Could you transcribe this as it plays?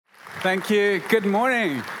Thank you. Good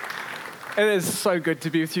morning. It is so good to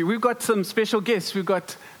be with you. We've got some special guests. We've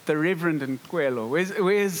got the Reverend Nkwelo.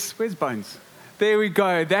 Where's Bones? There we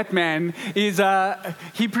go. That man is,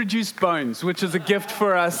 he produced Bones, which is a gift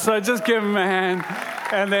for us. So just give him a hand.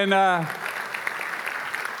 And then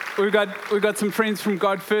we've got some friends from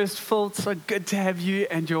God First. Phil, so good to have you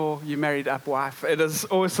and your married up wife. It is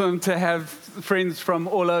awesome to have friends from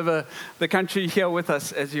all over the country here with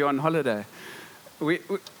us as you're on holiday.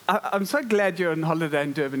 I'm so glad you're on holiday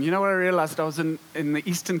in Durban. You know what I realized? I was in the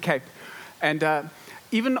Eastern Cape, and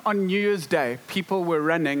even on New Year's Day, people were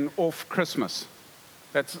running off Christmas.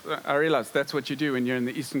 I realized that's what you do when you're in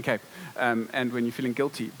the Eastern Cape, and when you're feeling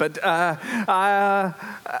guilty. But I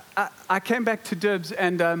came back to Durbs,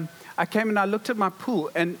 and I came and I looked at my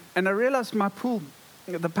pool, and I realized my pool,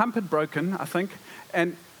 the pump had broken, I think,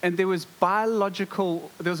 and there was a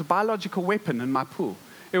biological weapon in my pool.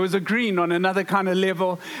 It was a green on another kind of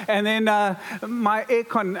level. And then my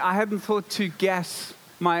aircon, I hadn't thought to gas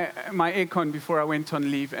my aircon before I went on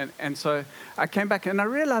leave. And so I came back and I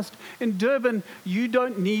realized in Durban, you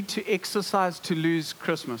don't need to exercise to lose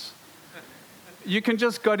Christmas. You can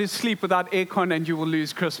just go to sleep without aircon and you will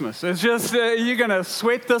lose Christmas. It's just, you're going to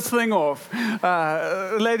sweat this thing off.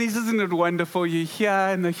 Ladies, isn't it wonderful? You're here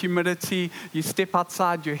in the humidity, you step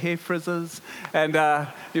outside, your hair frizzes, and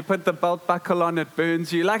you put the belt buckle on, it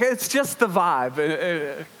burns you. Like, it's just the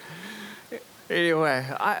vibe. Anyway,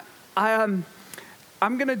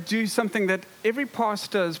 I'm going to do something that every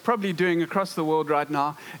pastor is probably doing across the world right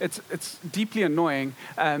now. It's deeply annoying.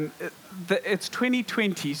 It's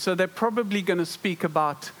 2020, so they're probably going to speak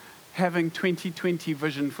about having 2020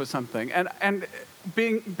 vision for something. And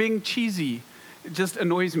being cheesy just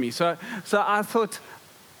annoys me. So I thought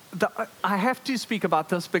I have to speak about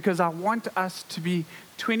this because I want us to be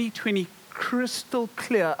 2020 crystal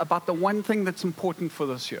clear about the one thing that's important for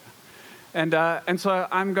this year. And so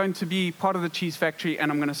I'm going to be part of the Cheese Factory,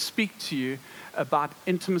 and I'm going to speak to you about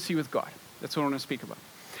intimacy with God. That's what I want to speak about.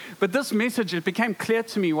 But this message, it became clear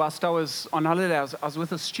to me whilst I was on holiday. I was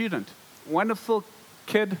with a student, wonderful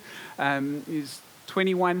kid. He's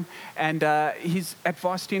 21, and he's at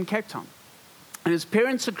varsity in Cape Town. And his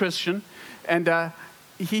parents are Christian, and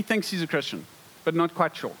he thinks he's a Christian, but not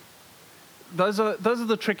quite sure. Those are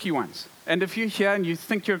the tricky ones. And if you're here and you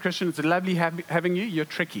think you're a Christian, it's lovely having you. You're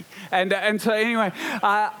tricky. And so anyway,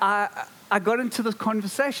 I got into this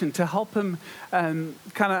conversation to help him kind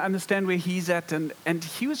of understand where he's at. And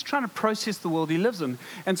he was trying to process the world he lives in.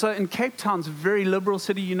 And so in Cape Town's a very liberal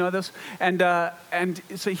city, you know this. And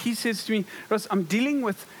so he says to me, Ross, I'm dealing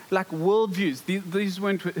with like worldviews. These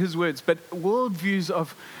weren't his words, but worldviews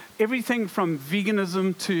of everything from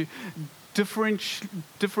veganism to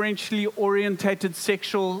differentially orientated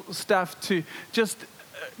sexual stuff to just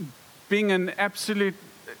being an absolute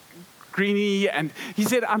greenie. And he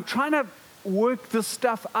said, I'm trying to work this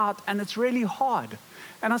stuff out, and it's really hard.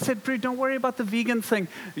 And I said, Brew, don't worry about the vegan thing.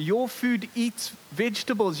 Your food eats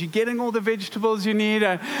vegetables. You're getting all the vegetables you need.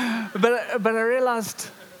 But I realized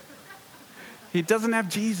he doesn't have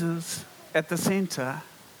Jesus at the center,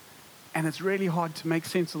 and it's really hard to make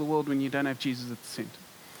sense of the world when you don't have Jesus at the center.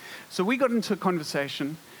 So we got into a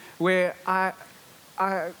conversation where I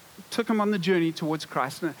took him on the journey towards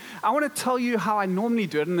Christ. And I want to tell you how I normally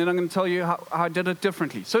do it, and then I'm going to tell you how I did it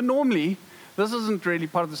differently. So normally, this isn't really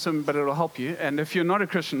part of the sermon, but it'll help you. And if you're not a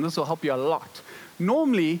Christian, this will help you a lot.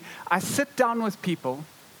 Normally, I sit down with people,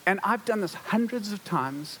 and I've done this hundreds of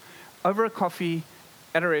times over a coffee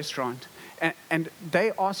at a restaurant, and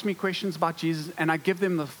they ask me questions about Jesus, and I give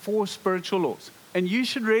them the 4 spiritual laws. And you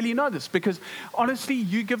should really know this, because honestly,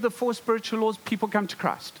 you give the 4 spiritual laws, people come to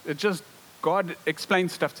Christ. It just, God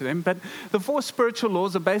explains stuff to them. But the 4 spiritual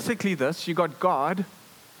laws are basically this. You got God.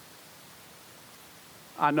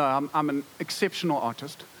 I know, I'm an exceptional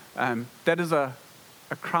artist. That is a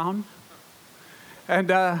crown. And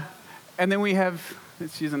then we have,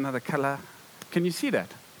 let's use another color. Can you see that?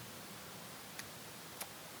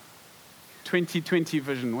 2020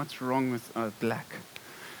 vision. What's wrong with black?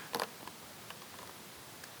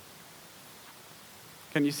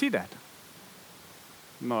 Can you see that?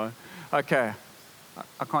 No. Okay.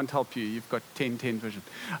 I can't help you. You've got 10-10 vision.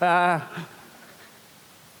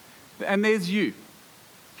 And there's you.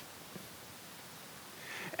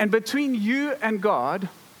 And between you and God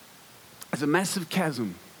is a massive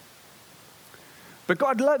chasm. But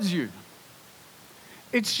God loves you.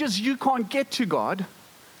 It's just you can't get to God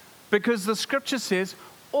because the scripture says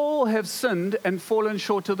all have sinned and fallen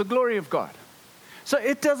short of the glory of God. So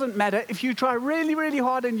it doesn't matter if you try really, really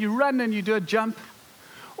hard and you run and you do a jump,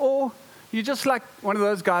 or you're just like one of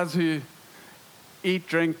those guys who eat,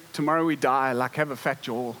 drink, tomorrow we die, like have a fat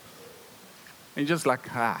jaw. And you're just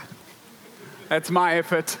like, that's my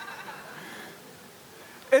effort.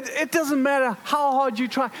 It doesn't matter how hard you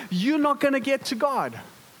try. You're not going to get to God.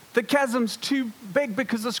 The chasm's too big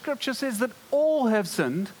because the scripture says that all have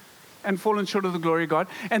sinned and fallen short of the glory of God.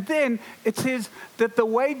 And then it says that the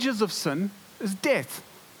wages of sin is death.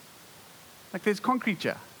 Like there's concrete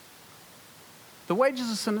here. The wages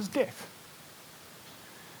of sin is death.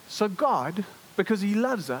 So God, because he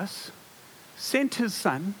loves us, sent his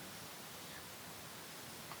son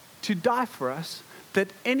to die for us,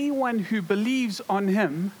 that anyone who believes on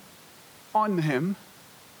him,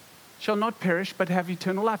 shall not perish but have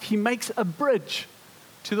eternal life. He makes a bridge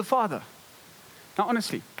to the Father. Now,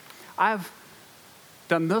 honestly, I've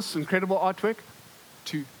done this incredible artwork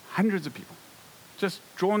to hundreds of people. Just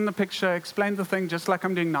drawn the picture, explained the thing just like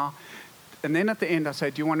I'm doing now. And then at the end I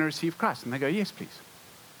say, do you want to receive Christ? And they go, yes, please.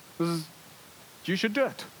 You should do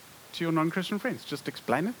it to your non-Christian friends. Just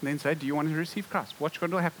explain it and then say, do you want to receive Christ? Watch what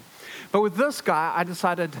will happen. But with this guy, I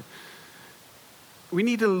decided we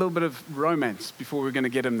needed a little bit of romance before we're going to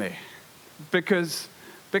get him there. Because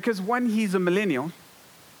one, he's a millennial.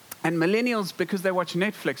 And millennials, because they watch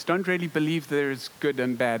Netflix, don't really believe there is good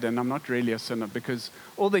and bad. And I'm not really a sinner because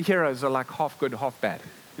all the heroes are like half good, half bad.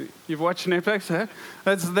 You've watched Netflix, huh?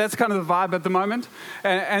 That's kind of the vibe at the moment.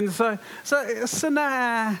 And so a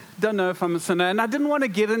sinner, don't know if I'm a sinner. And I didn't want to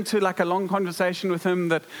get into like a long conversation with him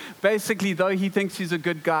that basically, though he thinks he's a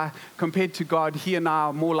good guy, compared to God, he and I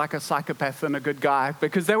are more like a psychopath than a good guy,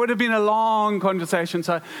 because there would have been a long conversation.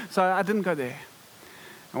 So I didn't go there.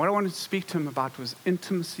 And what I wanted to speak to him about was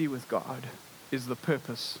intimacy with God is the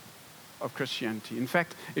purpose of Christianity. In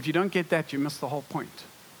fact, if you don't get that, you miss the whole point.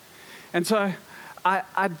 And so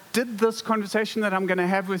I did this conversation that I'm going to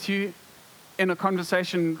have with you in a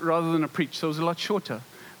conversation rather than a preach, so it was a lot shorter.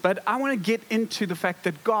 But I want to get into the fact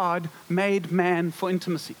that God made man for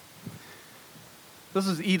intimacy. This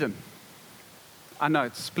is Eden. I know,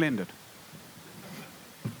 it's splendid.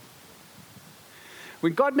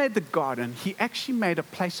 When God made the garden, he actually made a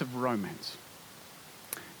place of romance.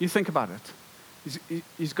 You think about it.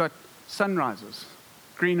 He's got sunrises,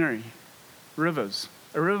 greenery, rivers,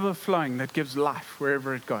 a river flowing that gives life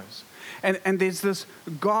wherever it goes. And there's this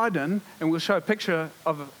garden, and we'll show a picture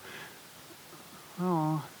of,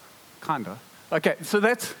 kind of. Okay, so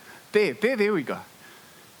that's, there we go.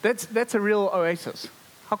 That's a real oasis.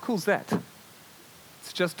 How cool is that?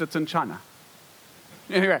 It's in China.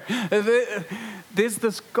 Anyway, there's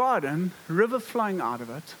this garden, river flowing out of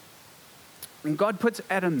it, and God puts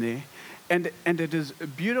Adam there, and it is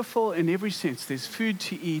beautiful in every sense. There's food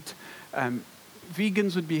to eat.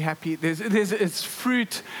 Vegans would be happy. It's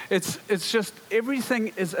fruit. It's just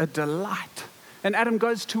everything is a delight. And Adam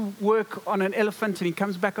goes to work on an elephant, and he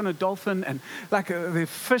comes back on a dolphin, and like the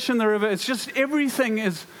fish in the river. It's just everything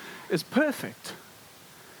is perfect.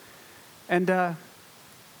 And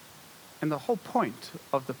the whole point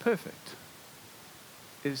of the perfect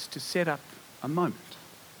is to set up a moment.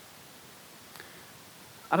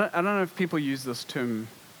 I don't know if people use this term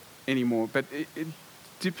anymore, but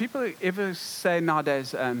do people ever say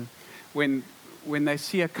nowadays when they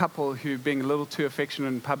see a couple who being a little too affectionate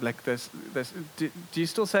in public, do you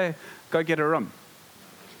still say, go get a room?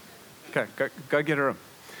 Okay, go get a room.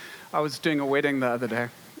 I was doing a wedding the other day,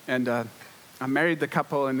 and I married the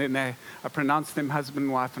couple, and then I pronounced them husband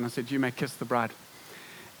and wife, and I said, you may kiss the bride.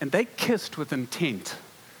 And they kissed with intent.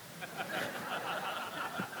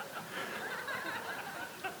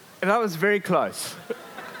 And I was very close.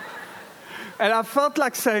 And I felt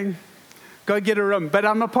like saying, go get a room. But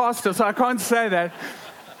I'm a pastor, so I can't say that.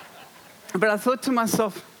 But I thought to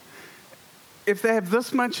myself, if they have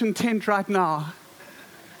this much intent right now,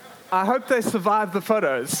 I hope they survive the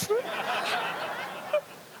photos.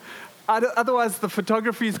 Otherwise, the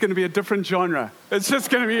photography is going to be a different genre. It's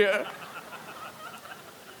just going to be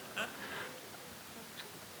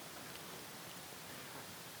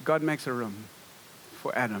God makes a room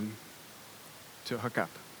for Adam to hook up,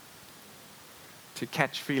 to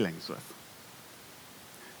catch feelings with.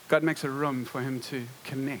 God makes a room for him to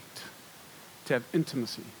connect, to have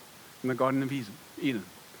intimacy in the Garden of Eden.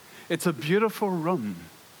 It's a beautiful room.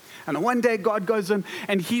 And one day God goes in,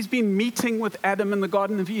 and he's been meeting with Adam in the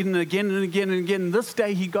Garden of Eden again and again and again. And this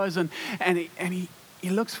day he goes in, and he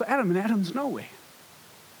looks for Adam, and Adam's nowhere.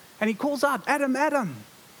 And he calls out, Adam, Adam.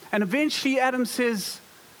 And eventually Adam says,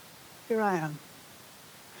 here I am.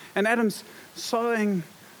 And Adam's sewing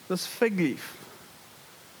this fig leaf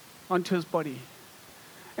onto his body.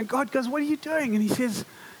 And God goes, what are you doing? And he says,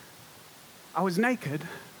 I was naked,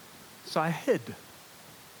 so I hid.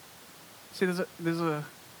 See, there's a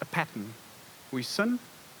pattern. We sin.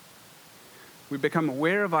 We become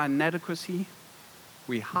aware of our inadequacy.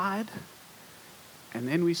 we hide, and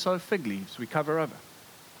then we sow fig leaves, we cover over.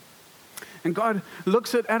 And God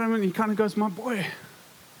looks at Adam and he kind of goes, my boy,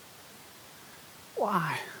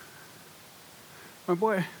 why? My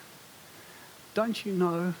boy, don't you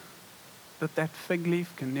know that that fig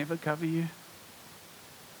leaf can never cover you?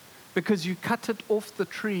 Because you cut it off the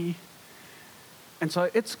tree, and so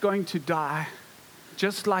it's going to die,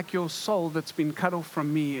 just like your soul that's been cut off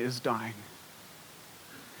from me is dying.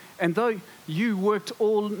 And though you worked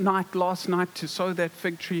all night last night to sow that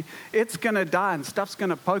fig tree, it's going to die and stuff's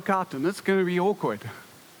going to poke out and it's going to be awkward.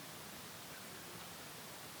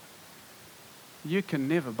 You can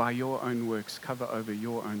never, by your own works, cover over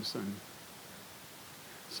your own sin.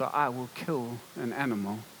 So I will kill an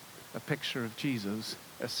animal, a picture of Jesus,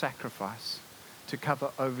 a sacrifice, to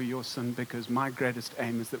cover over your sin, because my greatest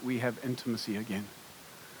aim is that we have intimacy again.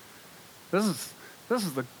 This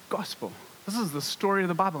is the gospel. This is the story of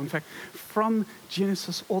the Bible. In fact, from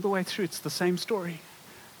Genesis all the way through, it's the same story.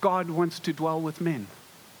 God wants to dwell with men.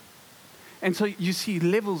 And so you see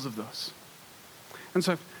levels of this. And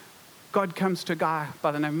so God comes to a guy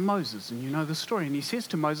by the name of Moses, and you know the story. And he says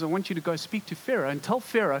to Moses, I want you to go speak to Pharaoh and tell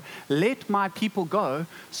Pharaoh, let my people go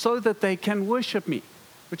so that they can worship me,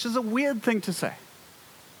 which is a weird thing to say.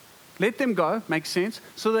 Let them go, makes sense,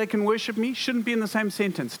 so they can worship me, shouldn't be in the same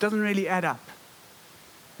sentence. Doesn't really add up.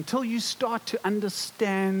 Until you start to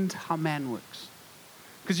understand how man works.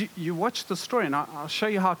 Because you watch the story, and I'll show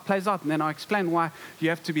you how it plays out, and then I'll explain why you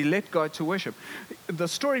have to be let go to worship. The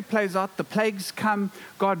story plays out, the plagues come,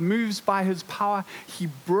 God moves by his power, he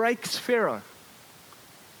breaks Pharaoh.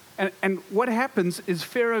 And what happens is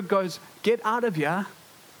Pharaoh goes, get out of here,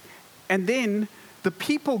 and then the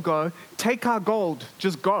people go, take our gold,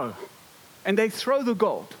 just go. And they throw the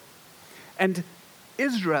gold. And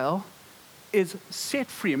Israel is set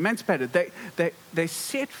free, emancipated. They're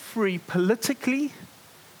set free politically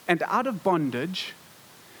and out of bondage,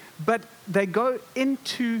 but they go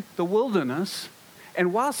into the wilderness,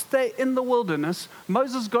 and whilst they're in the wilderness,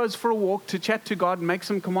 Moses goes for a walk to chat to God and make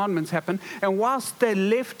some commandments happen, and whilst they're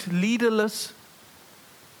left leaderless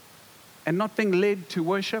and not being led to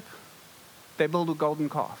worship, they build a golden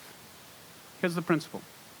calf. Here's the principle.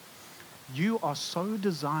 You are so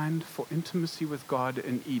designed for intimacy with God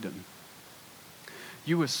in Eden.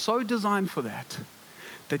 You were so designed for that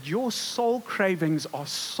your soul cravings are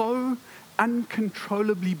so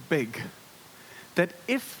uncontrollably big that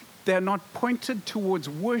if they're not pointed towards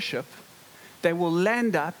worship, they will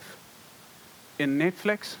land up in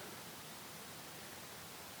Netflix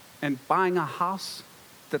and buying a house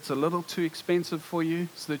that's a little too expensive for you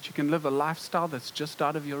so that you can live a lifestyle that's just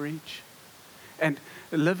out of your reach, and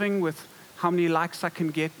living with how many likes I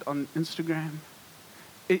can get on Instagram.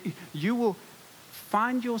 You will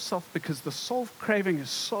find yourself, because the soul craving is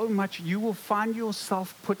so much, you will find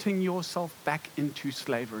yourself putting yourself back into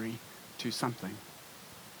slavery to something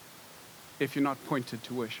if you're not pointed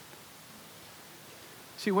to worship.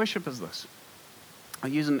 See, worship is this. I'll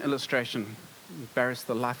use an illustration, embarrass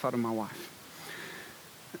the life out of my wife.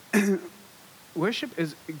 Worship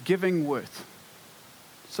is giving worth.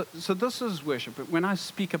 So this is worship. When I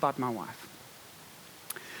speak about my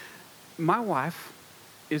wife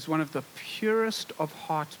is one of the purest of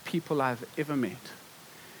heart people I've ever met.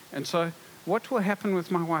 And so what will happen with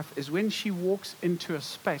my wife is when she walks into a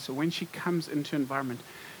space or when she comes into an environment,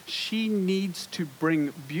 she needs to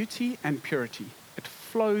bring beauty and purity. It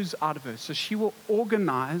flows out of her. So she will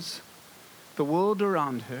organize the world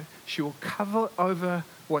around her. She will cover over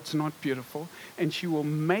what's not beautiful, and she will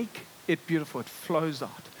make it beautiful. It flows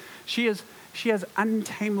out. She has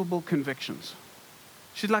untamable convictions.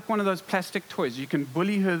 She's like one of those plastic toys. You can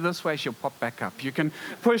bully her this way, she'll pop back up. You can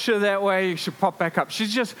push her that way, she'll pop back up.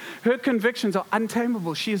 Her convictions are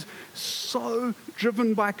untamable. She is so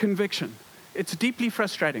driven by conviction. It's deeply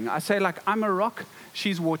frustrating. I say, like, I'm a rock,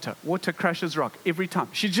 she's water. Water crushes rock every time.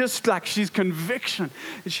 She's conviction.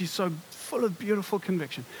 She's so full of beautiful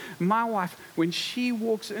conviction. My wife, when she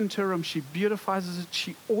walks into a room, she beautifies it,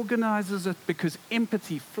 she organizes it, because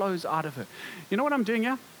empathy flows out of her. You know what I'm doing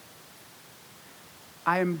here?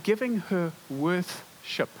 I am giving her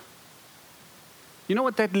worthship. You know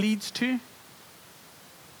what that leads to?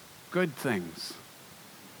 Good things.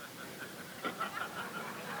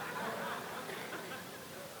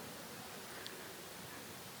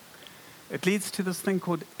 It leads to this thing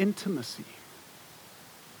called intimacy.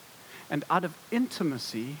 And out of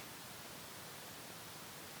intimacy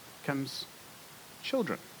comes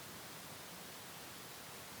children.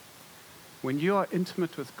 When you are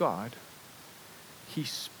intimate with God, He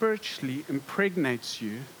spiritually impregnates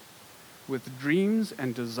you with dreams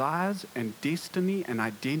and desires and destiny and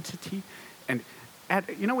identity. And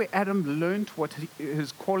where Adam learned what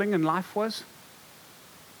his calling in life was?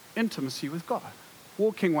 Intimacy with God.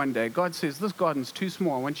 Walking one day, God says, this garden's too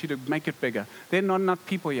small. I want you to make it bigger. There are not enough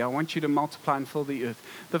people here. I want you to multiply and fill the earth.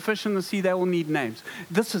 The fish in the sea, they all need names.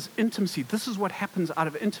 This is intimacy. This is what happens out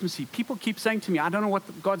of intimacy. People keep saying to me, I don't know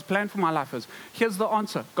what God's plan for my life is. Here's the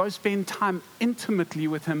answer. Go spend time intimately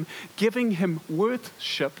with him, giving him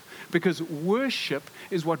worship, because worship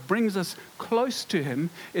is what brings us close to him.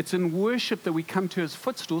 It's in worship that we come to his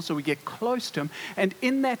footstool, so we get close to him. And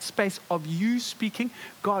in that space of you speaking,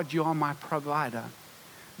 God, you are my provider.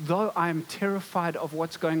 Though I am terrified of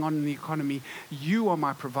what's going on in the economy, you are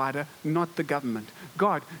my provider, not the government.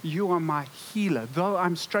 God, you are my healer. Though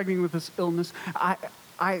I'm struggling with this illness,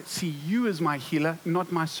 I see you as my healer,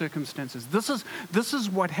 not my circumstances. This is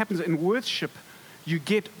what happens in worship. You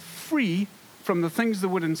get free from the things that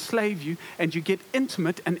would enslave you, and you get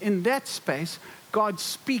intimate. And in that space, God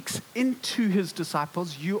speaks into his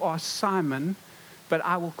disciples. You are Simon, but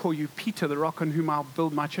I will call you Peter, the rock on whom I'll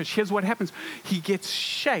build my church. Here's what happens. He gets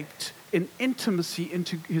shaped in intimacy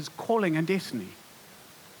into his calling and destiny.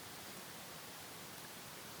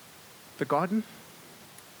 The garden.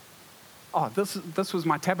 Oh, this was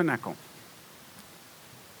my tabernacle.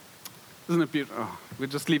 Isn't it beautiful? Oh, we'll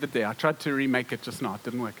just leave it there. I tried to remake it just now. It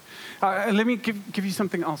didn't work. Let me give you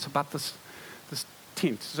something else about this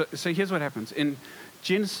tent. So here's what happens. In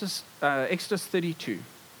Exodus 32,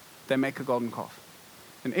 they make a golden calf.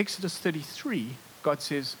 In Exodus 33, God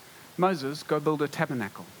says, Moses, go build a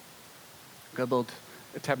tabernacle. Go build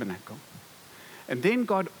a tabernacle. And then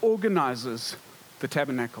God organizes the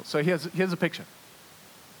tabernacle. So here's a picture.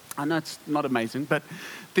 I know it's not amazing, but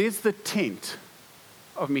there's the tent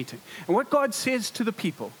of meeting. And what God says to the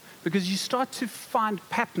people, because you start to find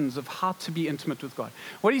patterns of how to be intimate with God.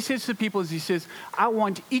 What he says to the people is he says, I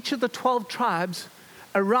want each of the 12 tribes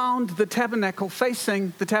around the tabernacle,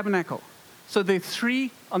 facing the tabernacle. So there are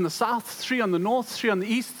 3 on the south, 3 on the north, 3 on the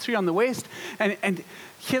east, 3 on the west. And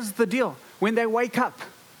here's the deal. When they wake up,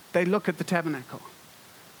 they look at the tabernacle.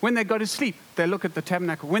 When they go to sleep, they look at the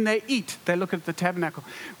tabernacle. When they eat, they look at the tabernacle.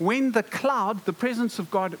 When the cloud, the presence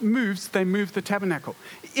of God, moves, they move the tabernacle.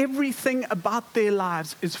 Everything about their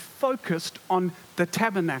lives is focused on the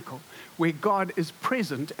tabernacle, where God is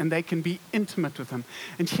present and they can be intimate with him.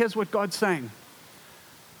 And here's what God's saying.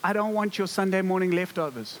 I don't want your Sunday morning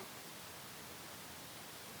leftovers.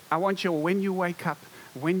 I want you when you wake up,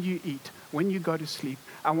 when you eat, when you go to sleep.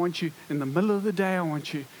 I want you in the middle of the day. I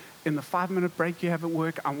want you in the 5-minute break you have at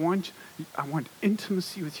work. I want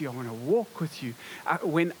intimacy with you. I want to walk with you.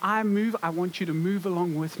 When I move, I want you to move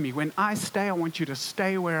along with me. When I stay, I want you to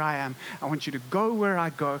stay where I am. I want you to go where I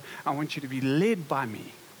go. I want you to be led by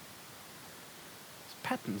me. It's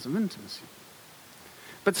patterns of intimacy.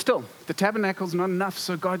 But still, the tabernacle's not enough,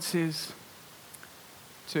 so God says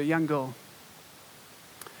to a young girl,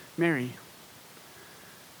 Mary,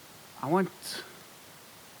 I want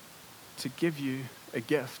to give you a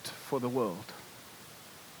gift for the world.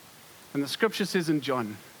 And the scripture says in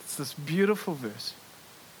John, it's this beautiful verse.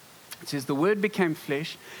 It says, the word became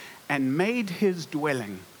flesh and made his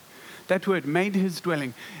dwelling. That word, made his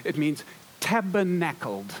dwelling, it means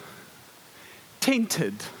tabernacled,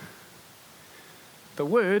 tented. The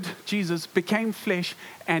word, Jesus, became flesh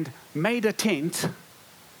and made a tent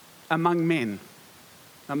among men,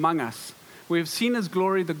 among us. We have seen his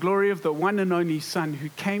glory, the glory of the one and only Son who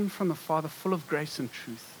came from the Father full of grace and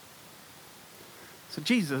truth. So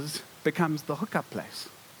Jesus becomes the hookup place.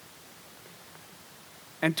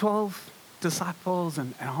 And 12 disciples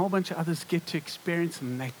and a whole bunch of others get to experience him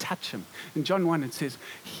and they touch him. In John 1 it says,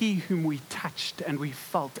 he whom we touched and we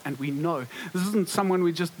felt and we know. This isn't someone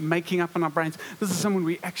we're just making up in our brains. This is someone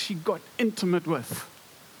we actually got intimate with.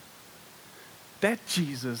 That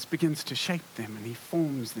Jesus begins to shape them and he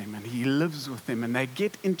forms them and he lives with them and they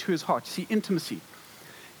get into his heart. See, intimacy.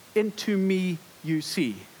 Into me you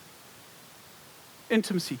see.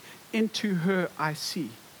 Intimacy. Into her I see.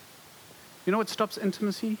 You know what stops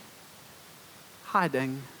intimacy?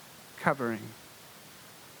 Hiding, covering,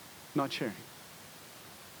 not sharing.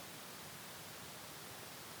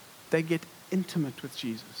 They get intimate with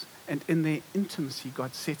Jesus. And in their intimacy,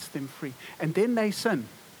 God sets them free. And then they sin.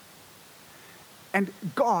 And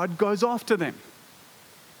God goes after them.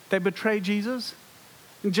 They betray Jesus.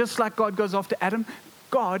 And just like God goes after Adam,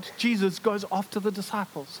 Jesus, goes after the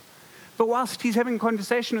disciples. But whilst he's having a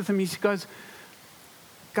conversation with them, he goes,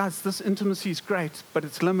 guys, this intimacy is great, but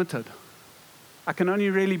it's limited. I can only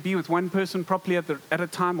really be with one person properly at a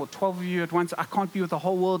time, or 12 of you at once. I can't be with the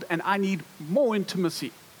whole world, and I need more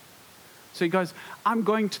intimacy. So he goes, I'm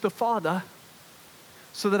going to the Father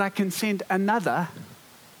so that I can send another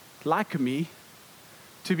like me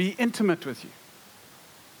to be intimate with you.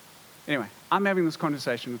 Anyway, I'm having this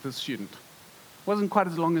conversation with this student. Wasn't quite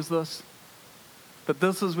as long as this, but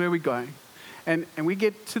this is where we're going. And we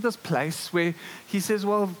get to this place where he says,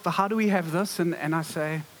 well, how do we have this? And I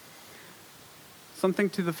say something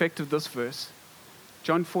to the effect of this verse.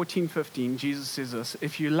 John 14:15, Jesus says this,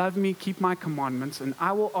 if you love me, keep my commandments, and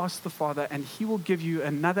I will ask the Father, and he will give you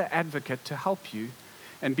another advocate to help you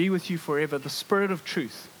and be with you forever, the Spirit of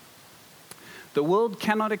truth. The world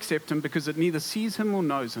cannot accept him because it neither sees him or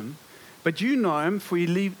knows him, but you know him, for he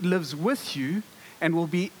lives with you and will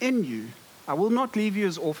be in you. I will not leave you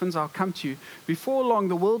as orphans, I'll come to you. Before long,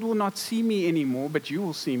 the world will not see me anymore, but you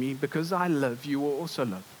will see me. Because I live, you will also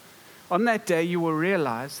live. On that day, you will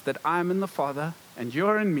realize that I am in the Father, and you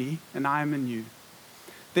are in me, and I am in you.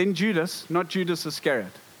 Then Judas, not Judas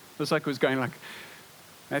Iscariot, looks like it was going like,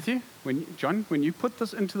 Matthew, John, when you put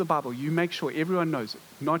this into the Bible, you make sure everyone knows it.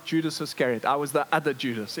 Not Judas Iscariot. I was the other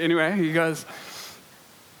Judas. Anyway, he goes,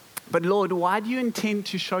 but Lord, why do you intend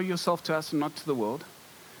to show yourself to us and not to the world?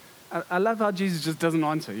 I love how Jesus just doesn't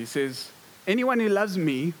answer. He says, anyone who loves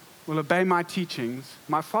me will obey my teachings.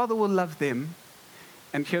 My Father will love them.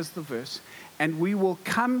 And here's the verse. And we will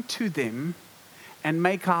come to them and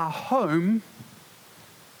make our home,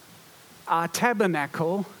 our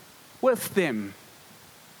tabernacle with them.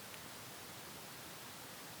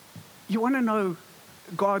 You want to know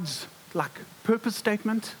God's purpose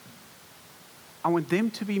statement? I want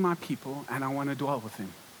them to be my people and I want to dwell with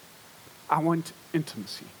them. I want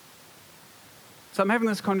intimacy. So I'm having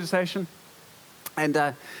this conversation and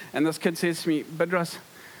this kid says to me, but Russ,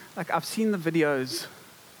 I've seen the videos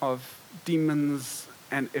of demons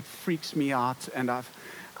and it freaks me out, and I've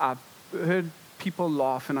heard people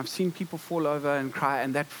laugh and I've seen people fall over and cry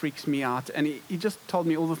and that freaks me out. And he just told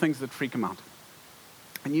me all the things that freak him out.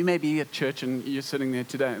 And you may be at church and you're sitting there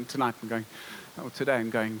tonight and going, or today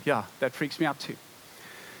and going, yeah, that freaks me out too.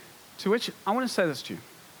 To which I want to say this to you.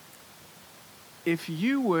 If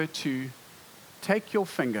you were to take your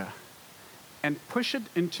finger and push it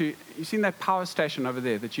into, you seen that power station over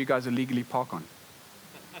there that you guys illegally park on?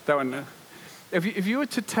 That one. If you were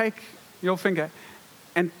to take your finger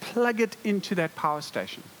and plug it into that power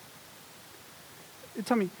station,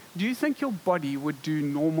 tell me, do you think your body would do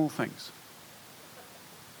normal things?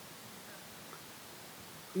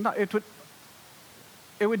 No, it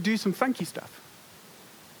would do some funky stuff.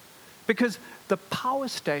 Because the power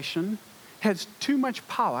station has too much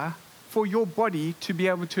power for your body to be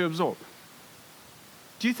able to absorb.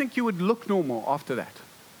 Do you think you would look normal after that?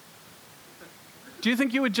 Do you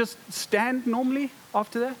think you would just stand normally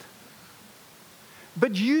after that?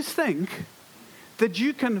 But you think that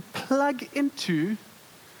you can plug into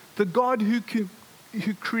the God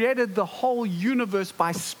who created the whole universe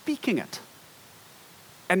by speaking it,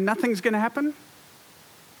 and nothing's going to happen?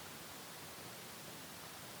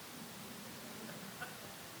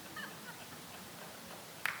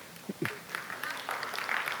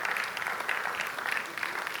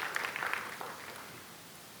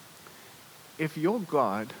 If your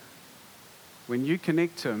God, when you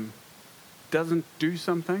connect to him, doesn't do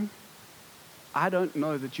something, I don't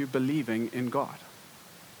know that you're believing in God.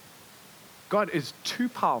 God is too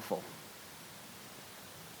powerful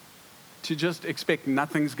to just expect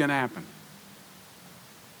nothing's going to happen.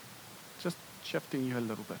 Just shifting you a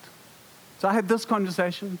little bit. So I had this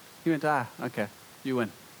conversation. He went, okay, you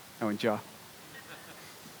win. I went, yeah.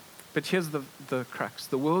 But here's the crux.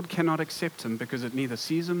 The world cannot accept him because it neither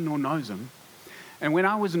sees him nor knows him. And when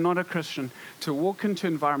I was not a Christian, to walk into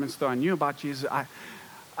environments that I knew about Jesus,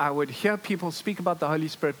 I would hear people speak about the Holy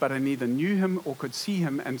Spirit, but I neither knew him or could see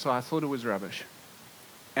him, and so I thought it was rubbish.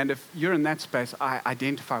 And if you're in that space, I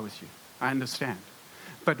identify with you. I understand.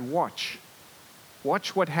 But watch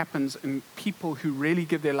what happens in people who really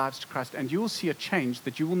give their lives to Christ, and you will see a change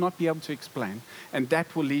that you will not be able to explain, and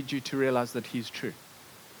that will lead you to realize that he's true.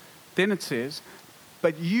 Then it says,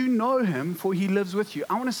 but you know him, for he lives with you.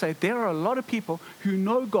 I want to say there are a lot of people who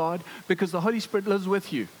know God because the Holy Spirit lives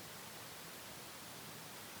with you.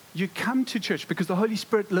 You come to church because the Holy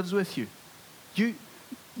Spirit lives with you.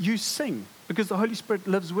 You sing because the Holy Spirit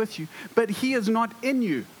lives with you, but he is not in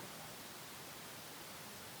you.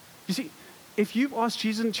 You see, if you've asked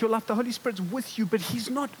Jesus into your life, the Holy Spirit's with you, but he's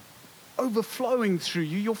not overflowing through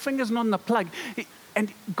you. Your finger's not in the plug.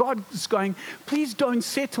 And God is going, please don't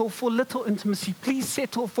settle for little intimacy. Please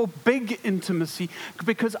settle for big intimacy,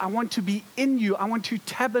 because I want to be in you. I want to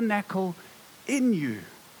tabernacle in you.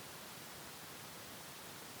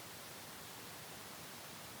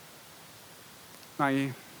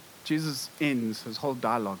 Now, Jesus ends his whole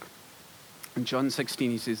dialogue. In John 16,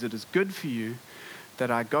 he says, it is good for you that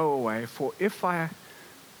I go away, for if I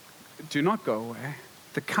do not go away.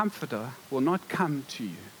 The Comforter will not come to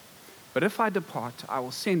you. But if I depart, I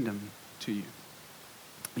will send him to you.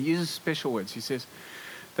 He uses special words. He says,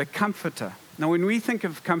 the Comforter. Now, when we think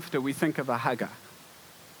of Comforter, we think of a hugger.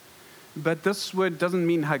 But this word doesn't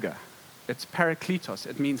mean hugger. It's parakletos.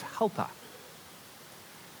 It means helper.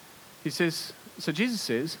 He says, so Jesus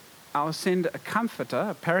says, I'll send a Comforter,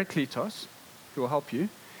 a parakletos, who will help you.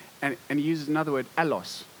 And he uses another word,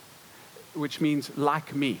 allos, which means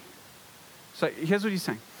like me. So here's what he's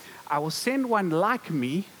saying. I will send one like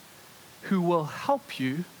me who will help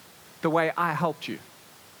you the way I helped you.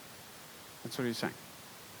 That's what he's saying.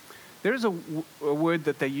 There is a word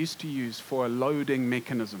that they used to use for a loading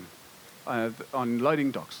mechanism on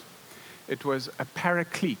loading docks. It was a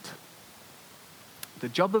paraclete. The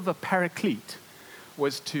job of a paraclete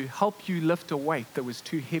was to help you lift a weight that was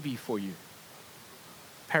too heavy for you.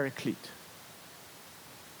 Paraclete.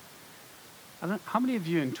 How many of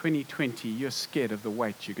you in 2020, you're scared of the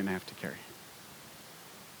weight you're going to have to carry?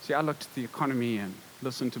 See, I looked at the economy and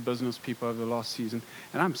listened to business people over the last season,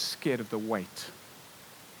 and I'm scared of the weight.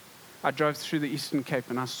 I drove through the Eastern Cape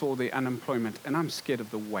and I saw the unemployment, and I'm scared of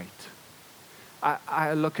the weight.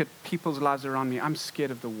 I look at people's lives around me, I'm scared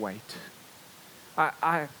of the weight.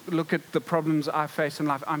 I look at the problems I face in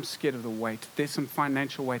life, I'm scared of the weight. There's some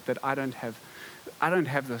financial weight that I don't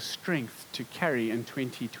have the strength to carry in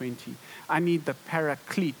 2020. I need the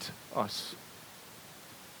parakletos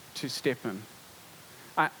to step in.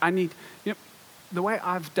 I need, the way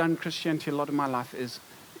I've done Christianity a lot of my life is,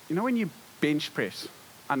 when you bench press,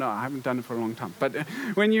 I know I haven't done it for a long time, but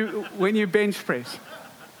when you bench press,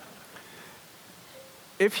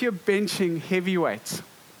 if you're benching heavy weights,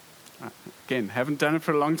 again, haven't done it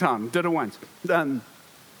for a long time, did it once.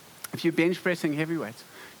 If you're bench pressing heavy weights,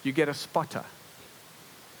 you get a spotter.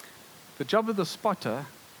 The job of the spotter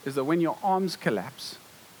is that when your arms collapse,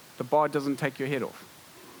 the bar doesn't take your head off.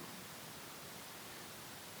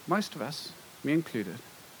 Most of us, me included,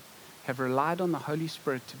 have relied on the Holy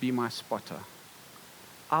Spirit to be my spotter.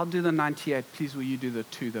 I'll do the 98, please will you do the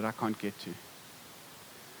 2 that I can't get to.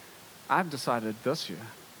 I've decided this year,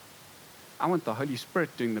 I want the Holy Spirit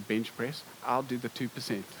doing the bench press, I'll do the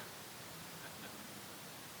 2%.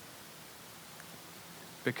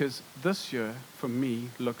 Because this year, for me,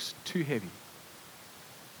 looks too heavy.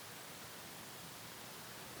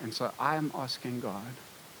 And so I am asking God,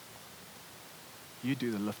 you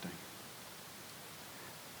do the lifting.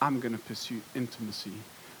 I'm going to pursue intimacy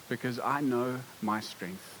because I know my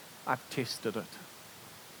strength. I've tested it.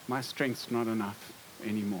 My strength's not enough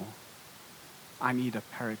anymore. I need a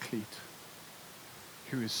paraclete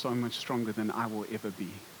who is so much stronger than I will ever be.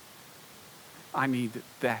 I need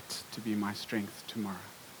that to be my strength tomorrow.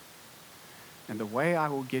 And the way I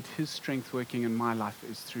will get his strength working in my life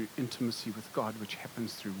is through intimacy with God, which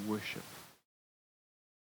happens through worship.